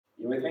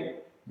You with me?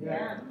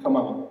 Yeah. Come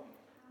on.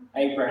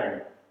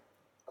 Abraham,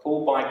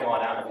 called by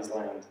God out of his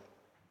land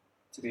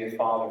to be a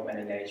father of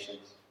many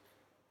nations.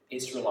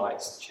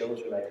 Israelites, the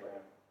children of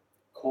Abraham,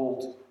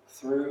 called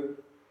through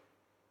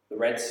the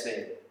Red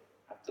Sea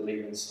after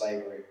leaving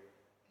slavery,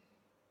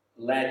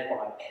 led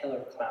by a pillar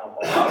of cloud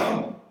by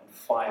day and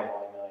fire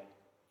by night.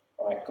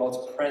 All right, God's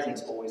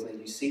presence always leads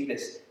you. You see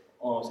this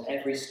almost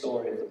every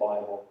story of the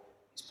Bible.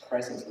 His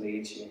presence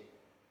leads you.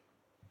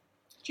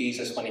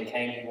 Jesus, when he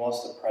came, he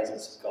was the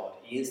presence of God.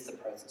 He is the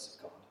presence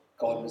of God.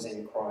 God was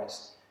in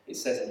Christ. It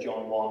says in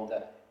John 1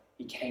 that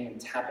he came and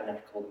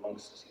tabernacled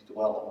amongst us. He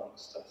dwelt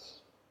amongst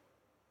us.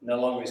 No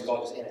longer is God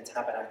was in a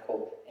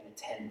tabernacle, in a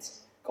tent.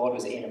 God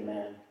was in a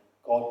man.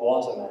 God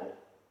was a man.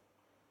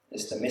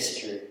 It's the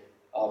mystery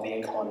of the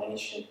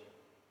incarnation.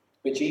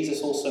 But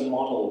Jesus also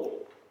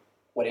modeled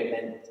what it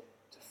meant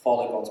to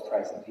follow God's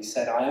presence. He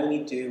said, I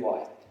only do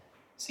what I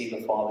see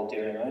the Father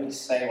doing. I only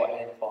say what I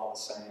hear the Father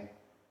saying.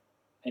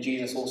 And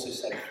Jesus also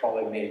said,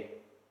 follow me.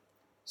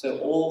 So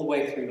all the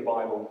way through the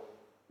Bible,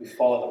 we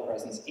follow the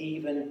presence.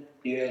 Even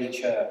the early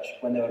church,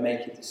 when they were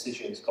making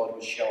decisions, God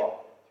would show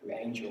up through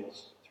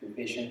angels, through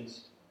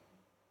visions,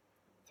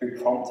 through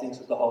promptings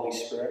of the Holy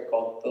Spirit.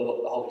 The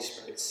Holy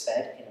Spirit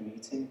said in a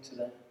meeting to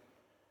them.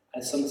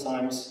 And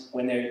sometimes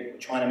when they were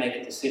trying to make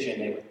a decision,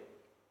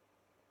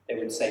 they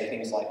would say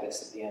things like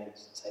this at the end.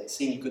 Say, it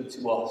seemed good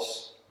to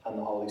us and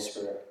the Holy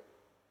Spirit.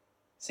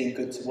 It seemed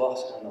good to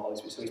us and the Holy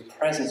Spirit. So his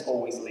presence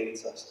always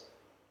leads us.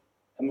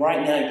 And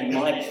right now you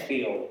might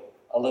feel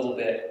a little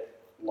bit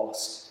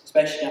lost,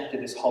 especially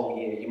after this whole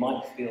year. You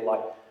might feel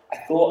like, I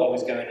thought I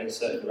was going in a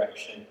certain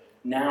direction.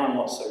 Now I'm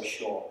not so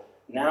sure.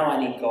 Now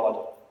I need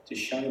God to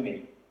show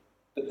me.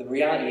 But the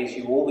reality is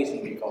you always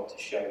need God to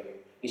show you.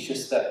 It's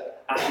just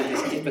that after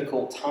this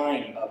difficult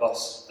time of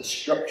us, the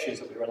structures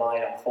that we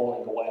relied on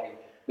falling away,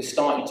 we're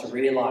starting to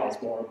realise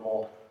more and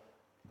more.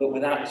 But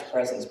without his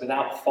presence,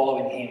 without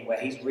following him where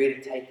he's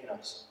really taken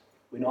us,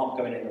 we're not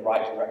going in the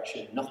right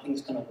direction.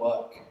 Nothing's going to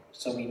work.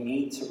 So we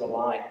need to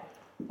rely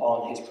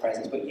on his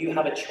presence. But you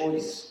have a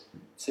choice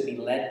to be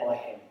led by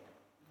him.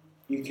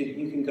 You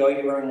can go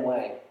your own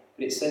way.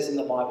 But it says in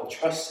the Bible,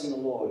 trust in the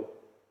Lord.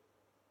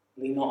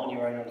 Lean not on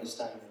your own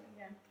understanding.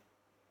 Yeah.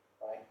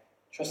 Right?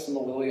 Trust in the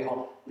Lord with all your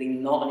heart.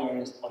 Lean not on your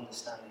own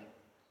understanding.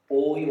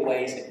 All your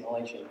ways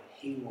acknowledge him.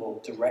 He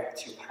will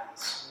direct your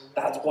paths.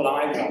 That's what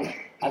I want.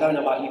 I don't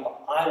know about you,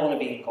 but I want to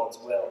be in God's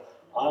will.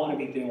 I want to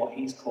be doing what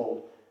he's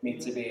called me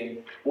to be.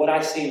 And what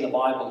I see in the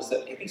Bible is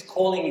that if he's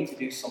calling you to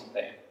do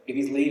something, if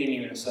he's leading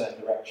you in a certain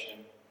direction,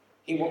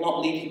 he will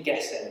not leave you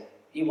guessing.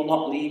 He will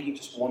not leave you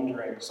just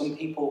wondering. Some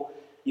people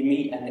you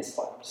meet and it's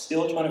like, I'm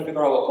still trying to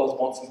figure out what God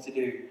wants me to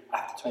do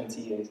after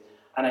 20 years.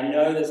 And I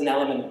know there's an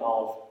element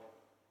of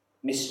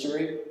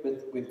mystery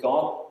with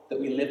God, that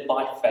we live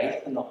by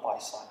faith and not by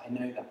sight. I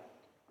know that.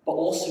 But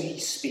also he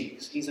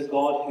speaks. He's a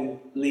God who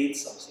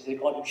leads us. He's a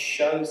God who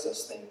shows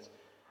us things.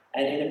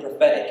 And in a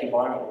prophetic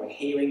environment where we're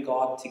hearing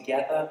God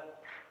together,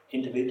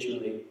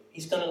 individually,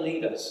 he's going to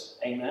lead us.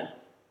 Amen?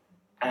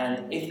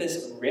 And if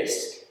there's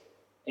risk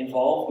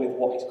involved with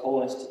what he's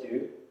calling us to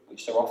do,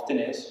 which there often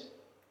is,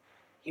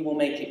 he will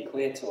make it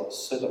clear to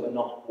us so that we're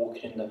not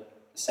walking in the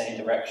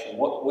same direction.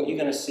 What you're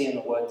going to see in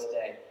the Word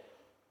today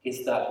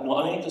is that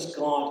not only does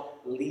God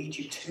lead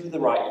you to the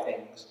right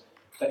things,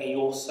 but he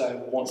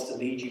also wants to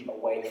lead you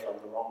away from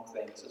the wrong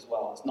things as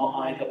well. It's not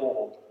either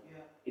or.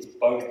 It's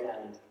both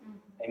and.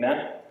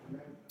 Amen?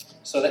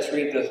 So let's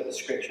read the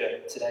scripture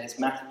today. It's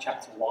Matthew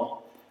chapter 1.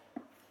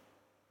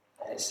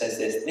 And it says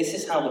this. This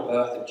is how the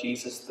birth of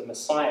Jesus, the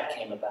Messiah,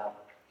 came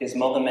about. His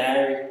mother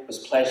Mary was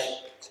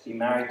pledged to be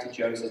married to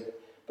Joseph.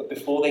 But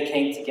before they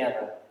came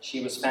together,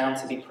 she was found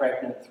to be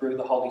pregnant through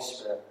the Holy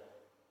Spirit.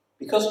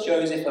 Because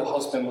Joseph, her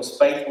husband, was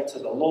faithful to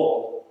the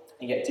law,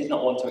 and yet did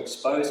not want to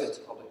expose her to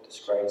public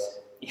disgrace,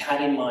 he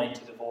had in mind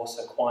to divorce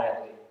her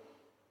quietly.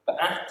 But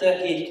after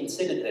he had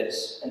considered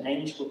this, an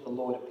angel of the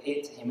Lord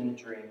appeared to him in a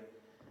dream,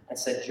 and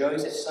said,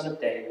 Joseph, son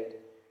of David,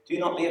 do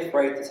not be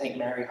afraid to take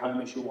Mary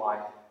home as your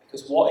wife,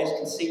 because what is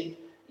conceived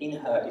in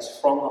her is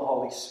from the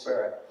Holy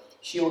Spirit.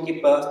 She will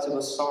give birth to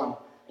a son,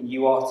 and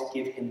you are to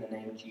give him the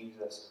name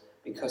Jesus,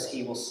 because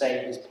he will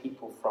save his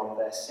people from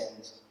their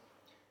sins.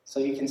 So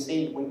you can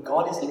see, when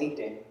God is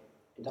leading,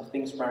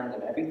 nothing's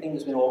random. Everything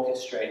has been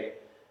orchestrated.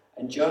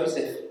 And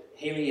Joseph,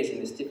 here he is in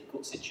this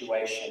difficult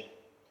situation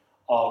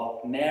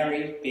of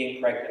Mary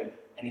being pregnant,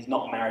 and he's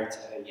not married to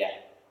her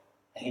yet.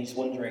 And he's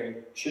wondering,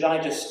 should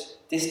I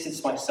just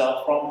distance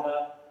myself from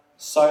her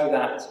so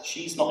that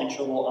she's not in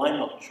trouble, I'm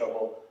not in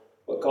trouble?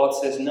 But God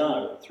says,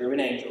 no, through an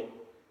angel,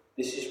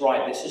 this is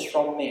right, this is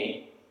from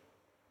me.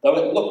 Though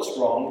it looks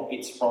wrong,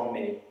 it's from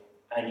me.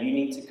 And you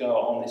need to go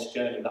on this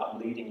journey that I'm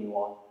leading you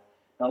on.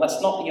 Now,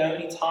 that's not the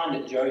only time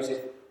that Joseph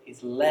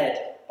is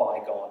led by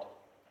God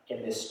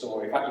in this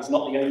story. In fact, he's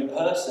not the only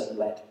person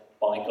led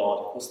by God.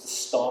 Of course, the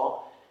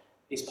star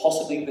is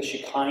possibly the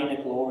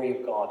Shekinah glory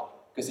of God,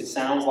 because it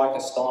sounds like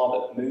a star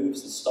that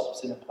moves and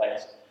stops in a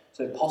place.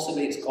 So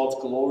possibly it's God's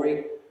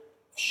glory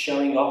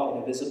showing up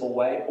in a visible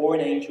way, or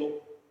an angel,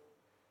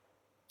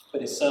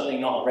 but it's certainly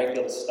not a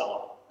regular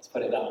star. let's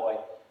put it that way,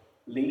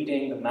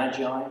 leading the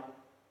Magi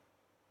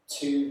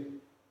to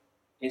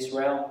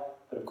Israel.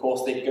 But of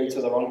course, they go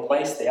to the wrong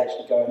place. They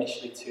actually go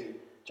initially to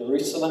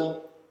Jerusalem,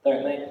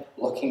 don't they?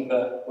 Looking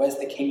for, where's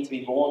the king to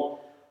be born?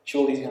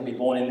 Surely he's going to be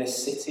born in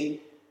this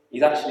city.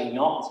 He's actually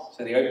not.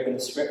 So they open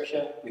the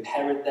scripture with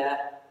Herod there.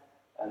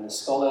 And the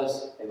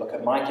scholars, they look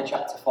at Micah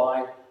chapter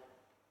 5.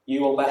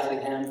 You, O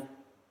Bethlehem,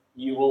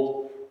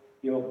 you're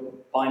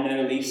by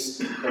no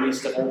least, the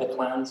least of all the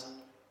clans,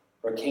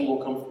 for a king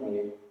will come from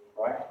you,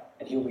 right?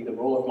 And he'll be the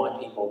ruler of my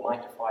people,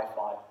 Micah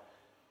 5:5.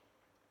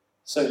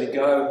 So they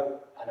go,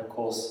 and of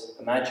course,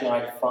 the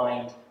Magi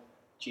find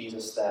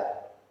Jesus there.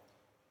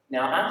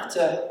 Now,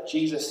 after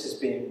Jesus has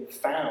been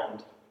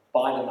found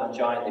by the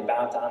Magi, and they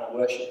bow down and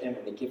worship him,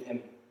 and they give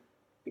him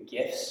the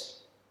gifts.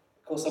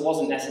 Of course, there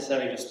wasn't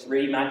necessarily just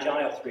 3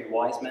 Magi or 3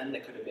 wise men.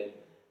 There could have been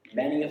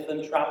many of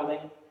them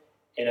traveling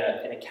in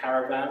a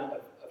caravan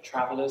of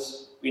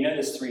travelers. We know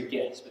there's 3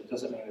 gifts, but it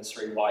doesn't mean there's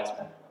 3 wise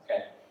men.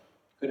 Okay,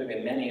 could have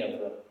been many of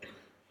them,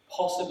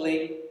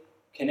 possibly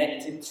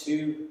connected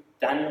to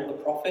Daniel the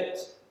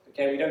prophet.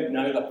 Okay, we don't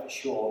know that for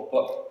sure,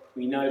 but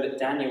we know that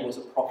Daniel was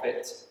a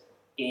prophet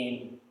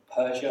in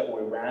Persia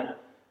or Iran,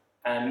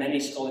 and many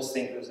scholars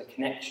think there's a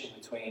connection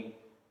between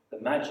the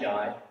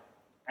Magi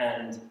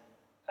and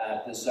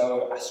the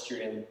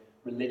Zoroastrian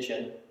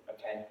religion,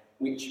 okay,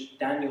 which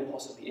Daniel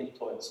possibly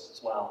influenced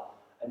as well.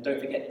 And don't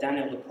forget,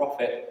 Daniel the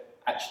prophet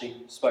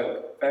actually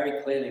spoke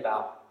very clearly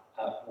about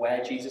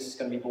where Jesus is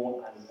going to be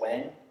born and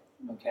when,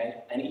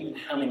 okay, and even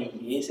how many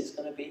years it's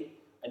going to be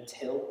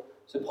until.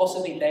 So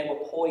possibly they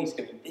were poised,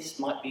 going, this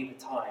might be the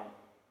time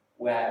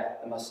where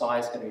the Messiah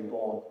is going to be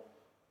born.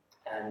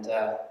 And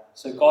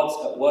so God's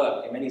at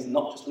work. I mean, he's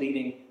not just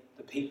leading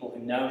the people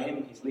who know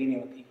him, he's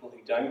leading the people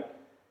who don't.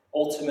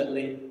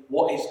 Ultimately,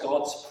 what is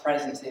God's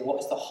presence here? What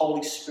is the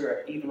Holy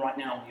Spirit, even right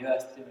now on the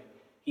earth, doing?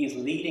 He is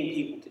leading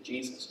people to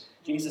Jesus.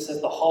 Jesus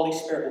says, the Holy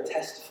Spirit will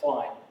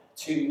testify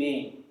to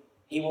me.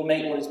 He will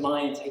make what is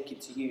mine and take it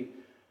to you.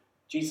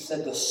 Jesus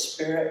said, the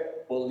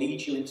Spirit will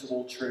lead you into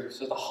all truth.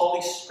 So the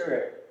Holy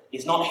Spirit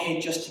is not here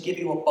just to give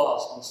you a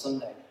buzz on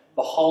Sunday.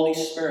 The Holy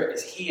Spirit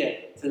is here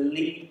to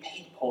lead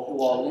people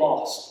who are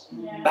lost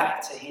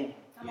back to him.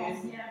 Yeah.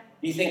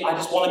 You think, I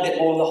just want a bit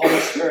more of the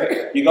Holy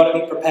Spirit. You've got to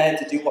be prepared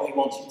to do what he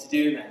wants you to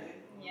do then.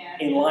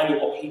 In line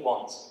with what he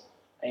wants.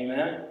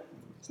 Amen?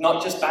 It's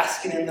not just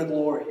basking in the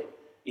glory.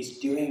 It's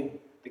doing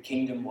the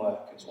kingdom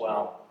work as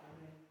well.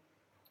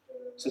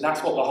 So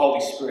that's what the Holy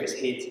Spirit is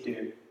here to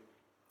do.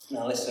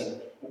 Now listen,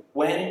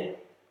 when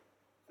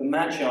the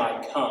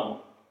Magi come,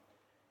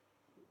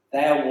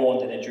 they are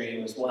warned in a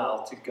dream as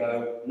well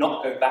to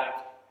not go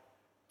back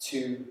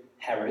to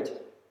Herod.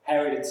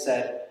 Herod had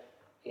said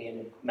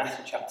in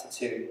Matthew chapter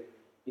 2,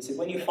 he said,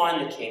 when you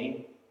find the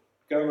king,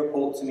 go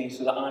report to me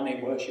so that I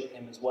may worship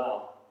him as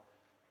well.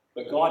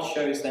 But God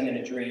shows them in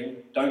a dream,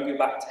 don't go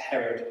back to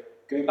Herod,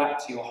 go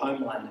back to your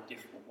homeland a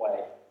different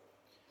way.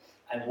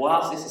 And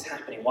whilst this is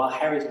happening, while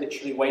Herod's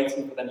literally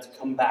waiting for them to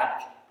come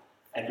back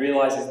and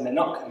realizes they're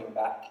not coming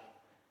back,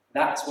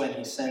 that's when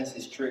he sends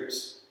his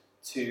troops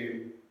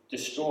to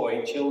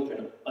destroy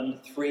children under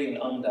 3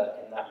 and under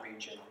in that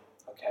region,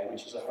 okay,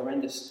 which is a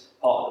horrendous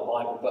part of the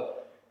Bible.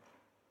 But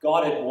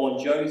God had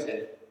warned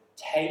Joseph,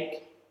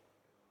 take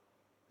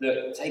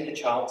the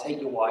child,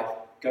 take your wife,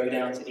 go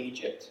down to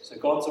Egypt. So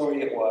God's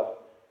already at work.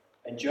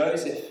 And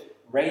Joseph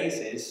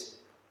raises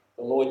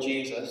the Lord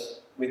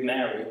Jesus with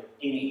Mary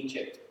in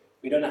Egypt.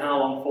 We don't know how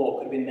long for.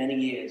 Could have been many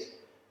years.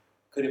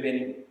 Could have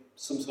been,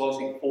 some scholars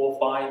think 4 or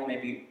 5,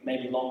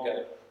 maybe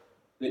longer,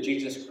 that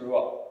Jesus grew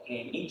up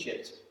in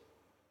Egypt.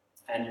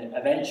 And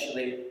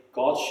eventually,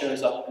 God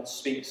shows up and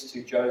speaks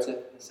to Joseph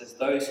and says,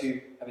 those who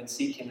have been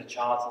seeking the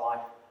child's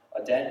life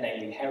are dead,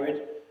 namely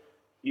Herod.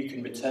 You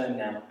can return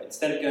now. But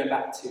instead of going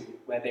back to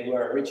where they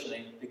were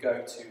originally, they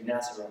go to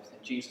Nazareth.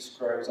 And Jesus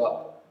grows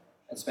up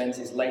and spends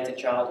his later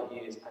childhood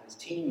years and his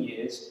teen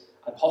years,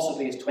 and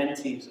possibly his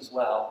 20s as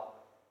well,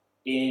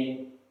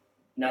 in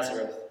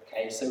Nazareth.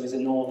 Okay, so he's a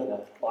northerner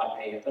like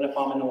me. I don't know if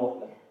I'm a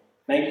northerner.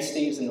 Maybe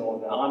Steve's a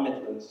northerner. I'm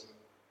Midlands.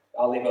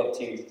 I'll leave it up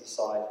to you to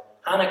decide.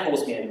 Hannah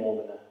calls me a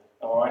northerner.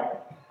 All right?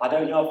 I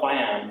don't know if I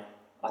am.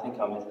 I think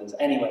I'm Midlands.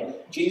 Anyway,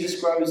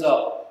 Jesus grows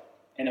up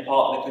in a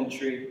part of the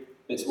country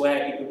that's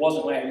where it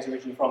wasn't where he was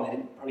originally from. They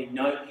didn't probably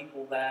know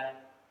people there,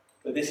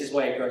 but this is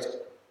where he grows up.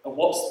 And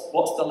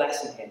what's the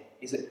lesson here?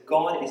 Is that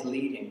God is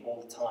leading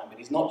all the time, but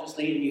he's not just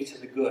leading you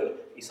to the good,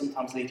 he's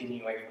sometimes leading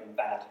you away from the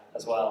bad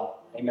as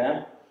well. Amen?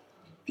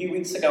 A few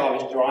weeks ago I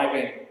was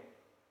driving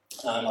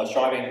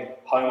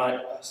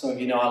home. Some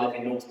of you know I live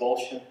in North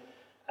Walsham,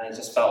 and it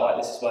just felt like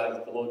this is where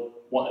the Lord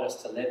wanted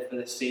us to live for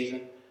this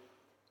season.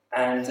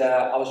 And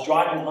I was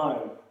driving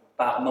home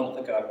about a month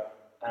ago,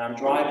 and I'm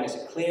driving, it's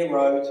a clear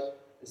road,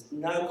 there's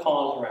no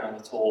cars around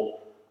at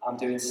all. I'm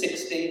doing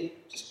 60,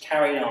 just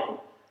carrying on.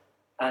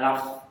 And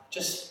I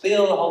just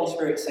feel the Holy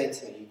Spirit say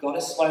to me, you've got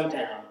to slow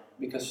down,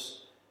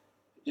 because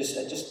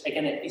just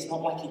again, it's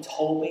not like he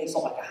told me, it's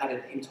not like I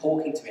had him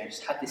talking to me, I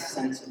just had this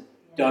sense of,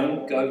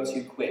 don't go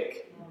too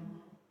quick.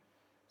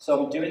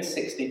 So I'm doing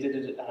 60,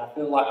 and I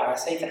feel like, and I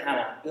say to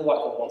Hannah, I feel like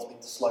God wants me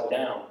to slow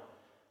down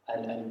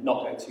and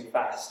not go too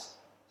fast.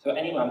 So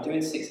anyway, I'm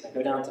doing 60, I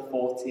go down to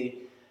 40,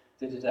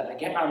 I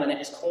get around the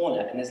next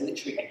corner, and there's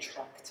literally a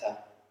tractor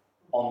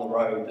on the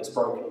road that's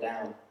broken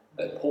down,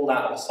 that pulled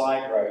out of a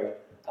side road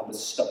and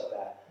was stuck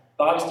there.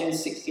 If I was doing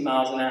 60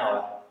 miles an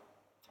hour,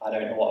 I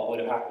don't know what would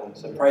have happened.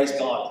 So praise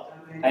God.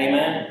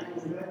 Amen.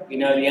 You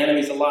know, the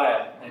enemy's a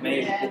liar.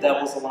 Amen. The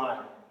devil's a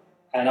liar.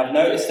 And I've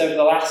noticed over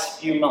the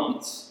last few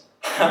months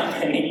how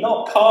many,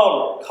 not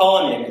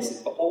car near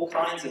misses, but all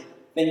kinds of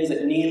things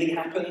that nearly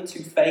happened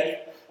to Faith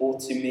or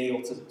to me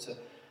or to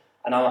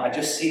and I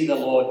just see the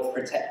Lord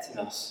protecting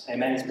us.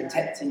 Amen. He's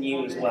protecting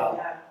you as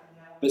well.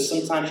 But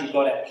sometimes you've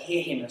got to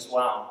hear him as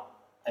well.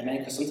 Amen.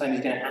 Because sometimes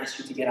he's going to ask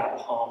you to get out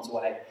of harm's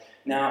way.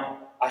 Now,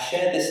 I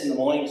shared this in the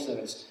morning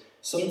service.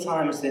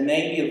 Sometimes there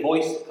may be a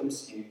voice that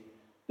comes to you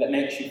that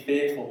makes you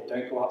fearful.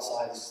 Don't go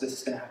outside. This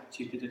is going to happen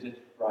to you.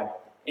 Right.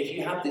 If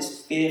you have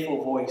this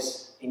fearful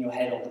voice in your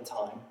head all the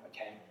time,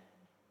 okay,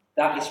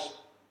 that is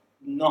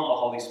not the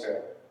Holy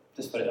Spirit.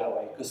 Just put it that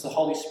way. Because the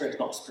Holy Spirit is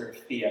not a spirit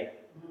of fear,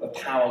 but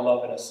power,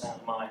 love, and a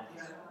sound mind.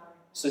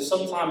 So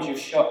sometimes you're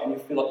shut and you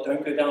feel like,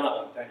 don't go down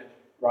that way.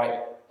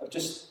 Right.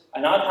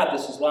 And I've had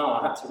this as well.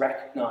 I had to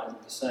recognize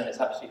and discern it's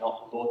actually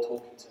not the Lord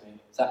talking to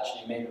me. It's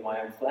actually maybe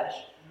my own flesh.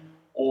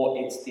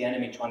 Or it's the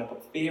enemy trying to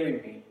put fear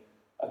in me.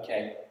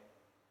 Okay.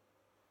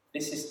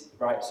 This is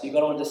right. So you've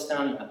got to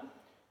understand that.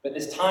 But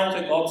there's times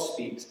when God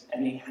speaks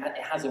and it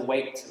has a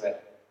weight to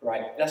it.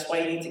 Right. That's why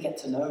you need to get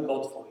to know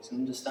God's voice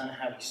and understand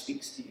how he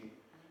speaks to you.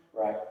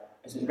 Right.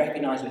 And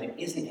recognize when it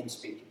isn't him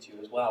speaking to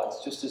you as well.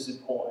 It's just as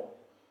important.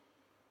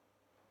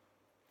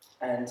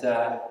 And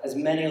as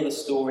many other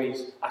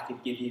stories I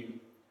could give you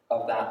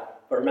of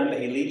that. But remember,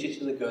 he leads you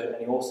to the good and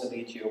he also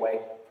leads you away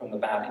from the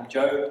bad. In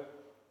Job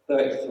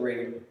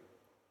 33,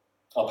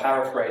 I'll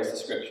paraphrase the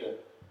scripture,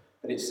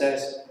 but it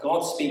says,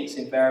 God speaks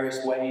in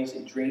various ways,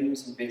 in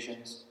dreams and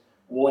visions,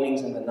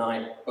 warnings in the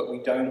night, but we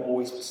don't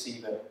always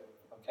perceive it.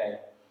 Okay?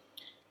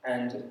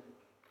 And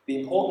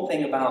the important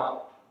thing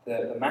about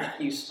the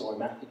Matthew story,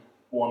 Matthew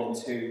 1 and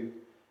 2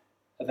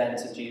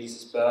 events of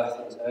Jesus' birth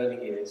in his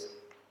early years,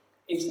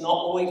 it's not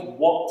always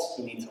what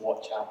you need to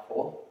watch out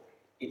for,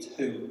 it's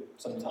who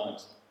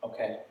sometimes,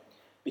 okay?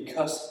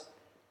 Because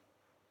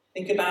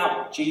think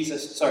about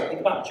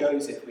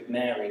Joseph with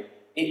Mary.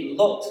 It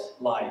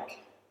looked like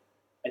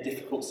a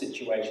difficult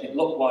situation. It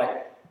looked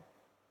like,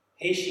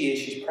 here she is,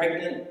 she's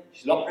pregnant,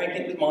 she's not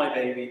pregnant with my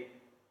baby,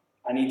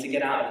 I need to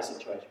get out of the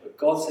situation. But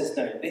God says,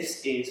 no,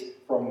 this is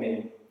from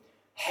me.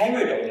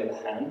 Herod, on the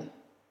other hand,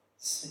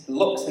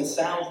 looks and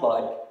sounds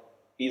like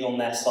he's on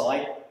their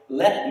side.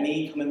 Let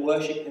me come and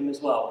worship him as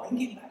well.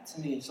 Bring him back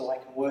to me so I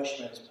can worship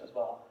him as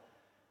well.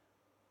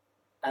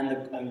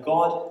 And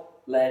God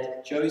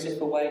led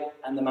Joseph away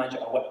and the Magi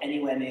were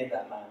anywhere near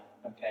that man.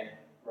 Okay,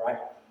 right?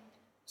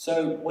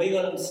 So what you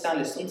got to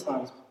understand is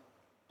sometimes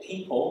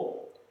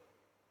people,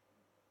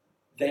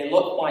 they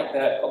look like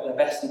they've got their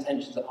best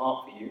intentions at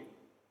heart for you,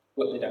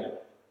 but they don't.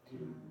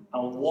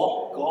 And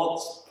what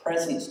God's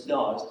presence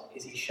does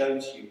is he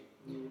shows you.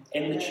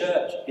 In the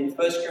church, in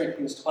 1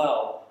 Corinthians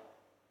 12,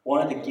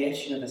 one of the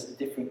gifts, there's the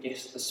different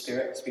gifts of the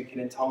Spirit, speaking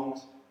in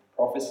tongues,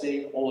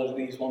 prophecy, all of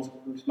these ones.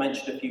 We've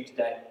mentioned a few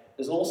today.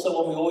 There's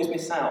also one we always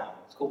miss out.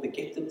 It's called the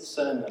gift of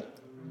discernment.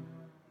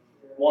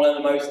 One of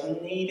the most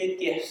needed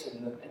gifts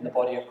in the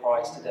body of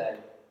Christ today.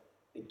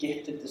 The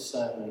gift of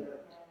discernment.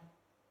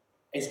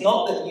 It's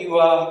not that you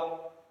are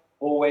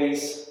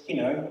always,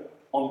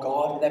 on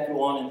guard with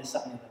everyone and this,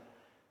 that, and the other.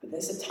 But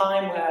there's a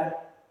time where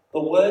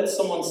the words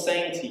someone's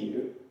saying to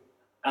you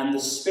and the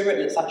spirit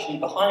that's actually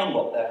behind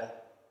what their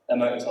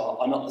motives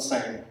are not the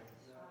same.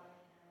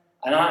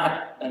 And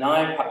I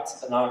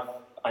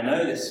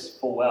know this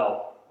full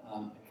well,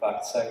 in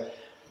fact, so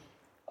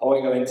I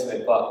won't go into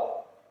it,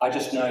 but I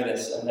just know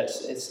this, and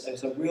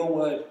it's a real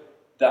word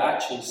that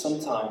actually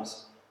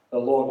sometimes the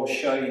Lord will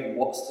show you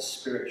what's the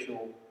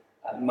spiritual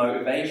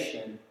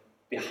motivation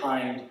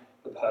behind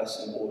the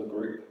person or the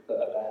group that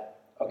are there,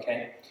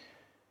 okay?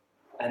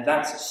 And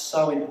that's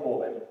so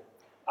important.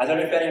 I don't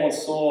know if anyone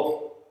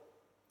saw,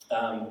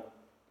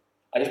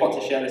 I just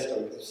want to share this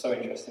story because it's so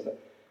interesting, but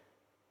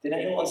did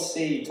anyone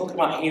see, talking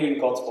about hearing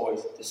God's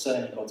voice,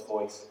 discerning God's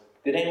voice,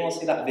 did anyone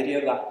see that video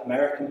of that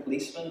American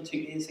policeman 2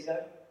 years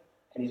ago?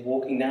 And he's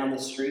walking down the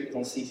street, it's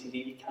on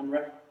CCTV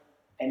camera,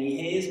 and he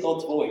hears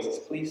God's voice, it's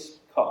a police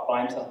car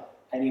by himself,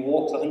 and he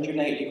walks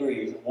 180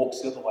 degrees and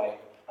walks the other way,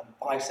 and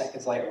 5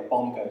 seconds later a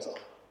bomb goes off.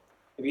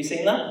 Have you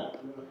seen that?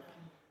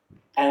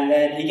 And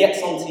then he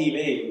gets on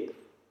TV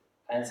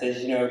and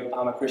says,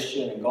 I'm a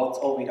Christian and God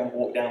told me don't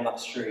walk down that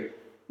street.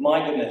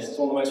 My goodness, it's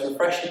one of the most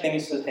refreshing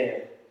things to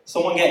hear.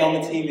 Someone getting on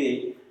the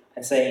TV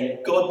and saying,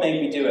 God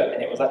made me do it,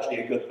 and it was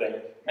actually a good thing.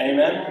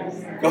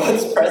 Amen?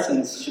 God's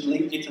presence should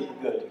lead you to the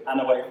good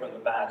and away from the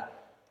bad.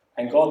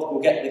 And God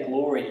will get the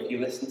glory if you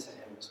listen to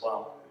him as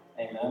well.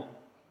 Amen?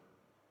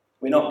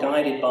 We're not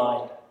guided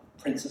by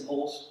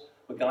principles,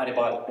 we're guided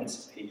by the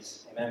Prince of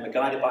Peace. Amen? We're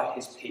guided by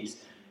his peace.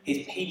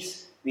 His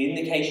peace, the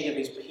indication of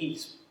his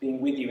peace being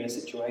with you in a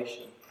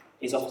situation.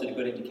 is often a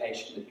good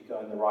indication that you're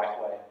going the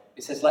right way.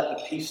 It says, let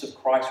the peace of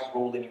Christ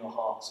rule in your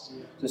hearts.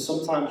 So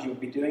sometimes you'll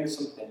be doing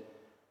something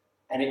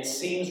and it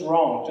seems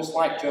wrong, just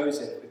like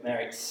Joseph with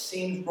Mary. It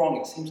seems wrong.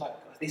 It seems like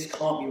this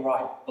can't be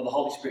right, but the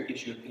Holy Spirit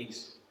gives you a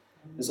peace.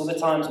 There's other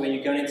times where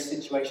you're going into a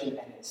situation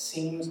and it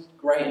seems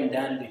great and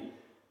dandy,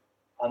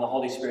 and the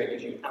Holy Spirit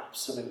gives you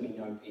absolutely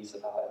no peace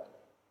about it.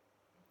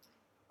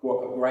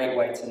 A great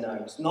way to know.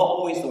 It's not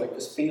always the way,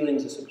 because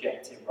feelings are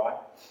subjective, right?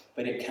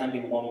 But it can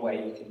be one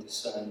way you can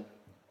discern.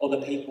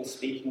 Other people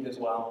speaking as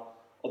well.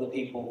 Other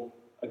people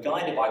are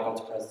guided by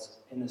God's presence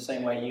in the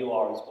same way you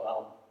are as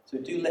well. So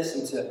do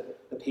listen to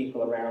the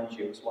people around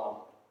you as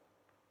well.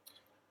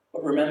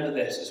 But remember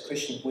this, as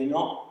Christians, we're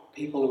not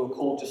people who are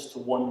called just to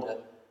wander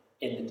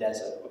in the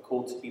desert. We're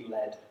called to be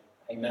led.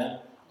 Amen?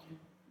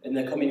 In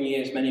the coming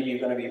years, many of you are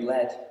going to be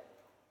led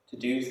to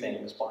do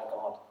things by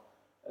God,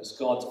 as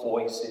God's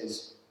voice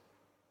is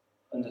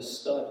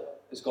understood,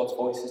 as God's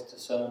voice is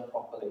discerned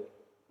properly.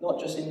 Not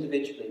just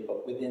individually,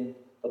 but within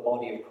the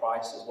body of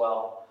Christ as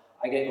well.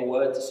 I gave a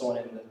word to someone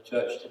in the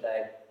church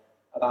today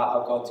about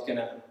how God's going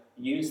to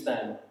use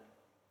them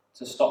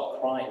to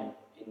stop crime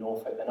in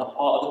Norfolk. They're not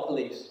part of the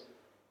police.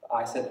 But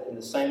I said in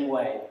the same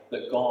way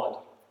that in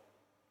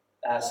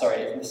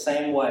the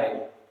same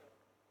way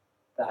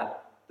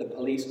that the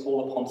police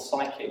call upon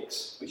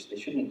psychics, which they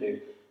shouldn't do,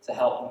 to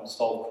help them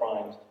solve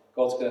crimes,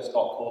 God's going to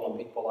start calling on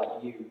people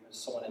like you, as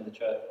someone in the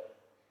church.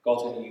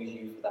 God's going to use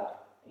you for that.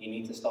 You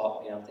need to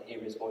start being able to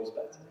hear his voice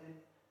better.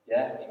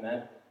 Yeah,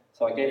 amen.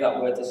 So I gave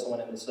that word to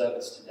someone in the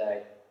service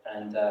today,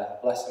 and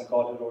bless them,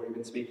 God had already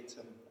been speaking to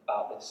them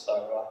about this,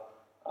 so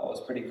that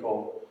was pretty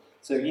cool.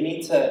 So you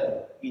need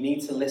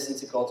to listen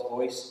to God's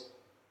voice.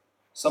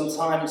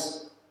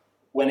 Sometimes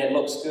when it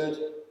looks good,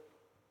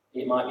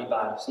 it might be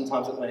bad.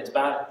 Sometimes when it's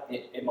bad,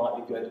 it might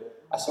be good.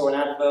 I saw an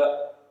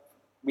advert.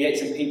 We ate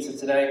some pizza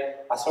today.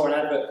 I saw an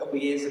advert a couple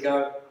of years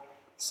ago.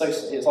 So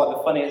it was like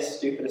the funniest,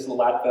 stupidest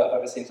little advert I've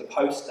ever seen. It's a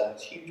poster,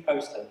 it's a huge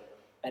poster,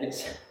 and it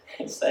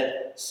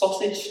said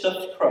sausage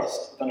stuffed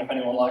crust. I don't know if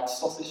anyone likes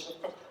sausage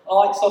stuffed crust. I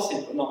like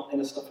sausage, but not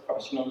in a stuffed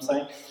crust. You know what I'm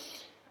saying?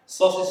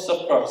 Sausage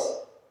stuffed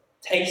crust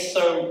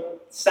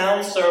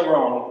sounds so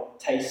wrong,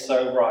 tastes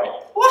so right.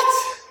 What?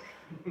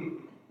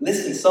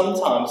 Listen,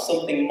 sometimes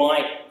something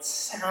might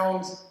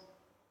sound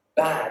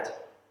bad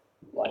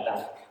like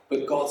that,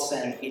 but God's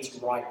saying it's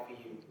right for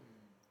you.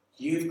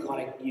 You've got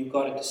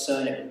to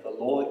discern it with the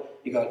Lord.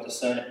 You've got to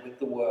discern it with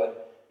the Word.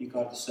 You've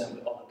got to discern it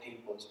with other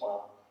people as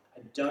well.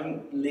 And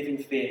don't live in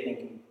fear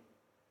thinking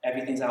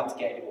everything's out to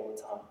get you all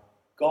the time.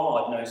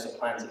 God knows the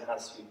plans he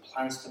has for you.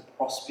 Plans to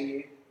prosper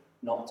you,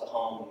 not to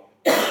harm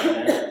you.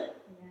 Amen?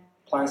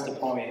 Plans to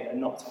harm you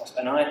and not to prosper.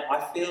 And I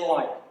feel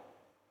like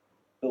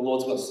the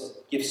Lord's going to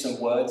give some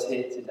words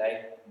here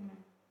today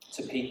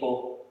to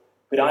people,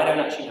 but I don't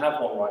actually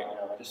have one right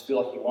now. I just feel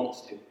like he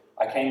wants to.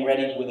 I came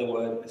ready with a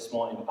word this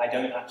morning. I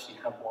don't actually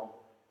have one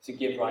to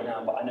give right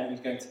now, but I know he's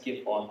going to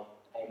give one.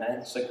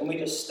 Amen. So can we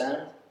just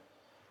stand?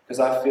 Because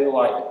I feel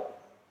like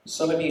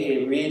some of you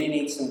here really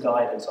need some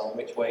guidance on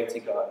which way to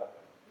go.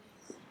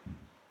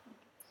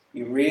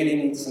 You really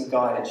need some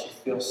guidance. You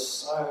feel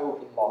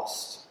so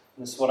lost.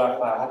 And this is what I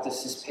found. I had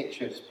this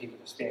picture of people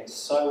just feeling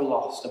so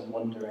lost and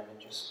wondering, and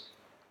just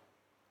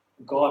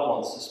God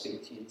wants to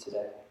speak to you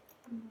today.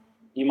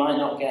 You might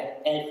not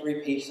get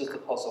every piece of the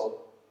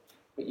puzzle,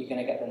 but you're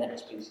going to get the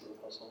next piece of the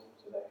puzzle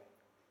today.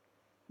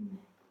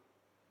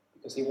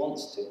 Because he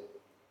wants to.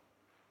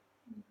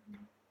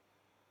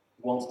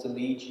 He wants to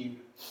lead you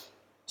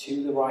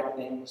to the right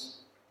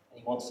things, and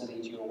he wants to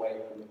lead you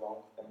away from the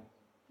wrong thing.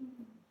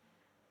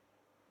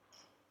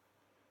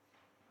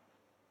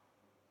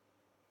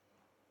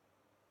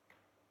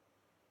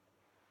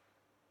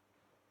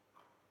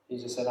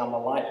 Jesus said, I'm the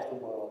light of the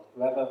world.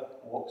 Whoever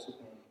walks with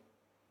me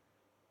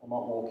will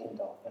not walk in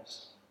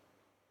darkness.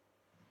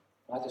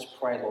 I just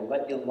pray, Lord,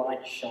 let your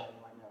light shine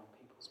right now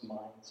in people's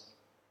minds,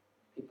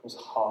 people's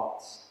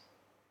hearts.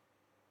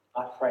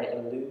 I pray,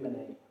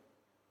 illuminate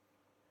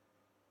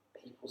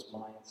people's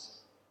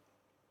minds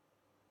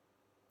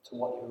to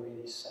what you're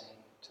really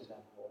saying to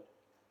them, Lord.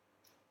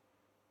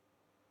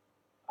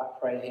 I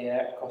pray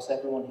here, across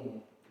everyone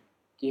here,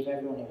 give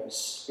everyone here a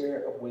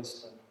spirit of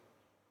wisdom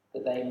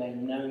that they may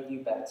know you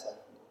better,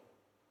 Lord,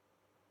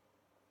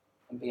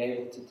 and be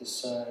able to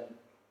discern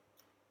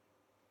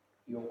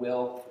your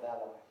will for their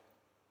life.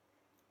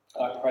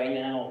 I pray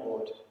now,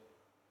 Lord,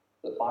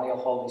 that by your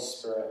Holy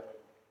Spirit,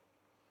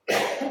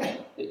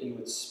 that you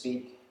would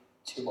speak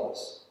to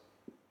us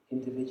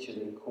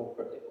individually and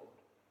corporately, Lord,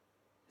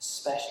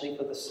 especially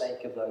for the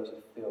sake of those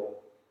who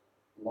feel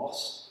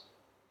lost,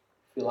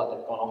 feel like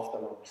they've gone off the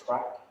wrong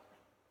track,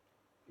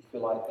 who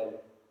feel like they've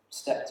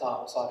stepped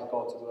outside of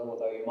God's will,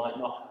 although you might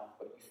not have,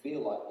 but you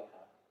feel like you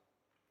have.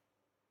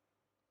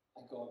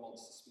 And God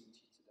wants to speak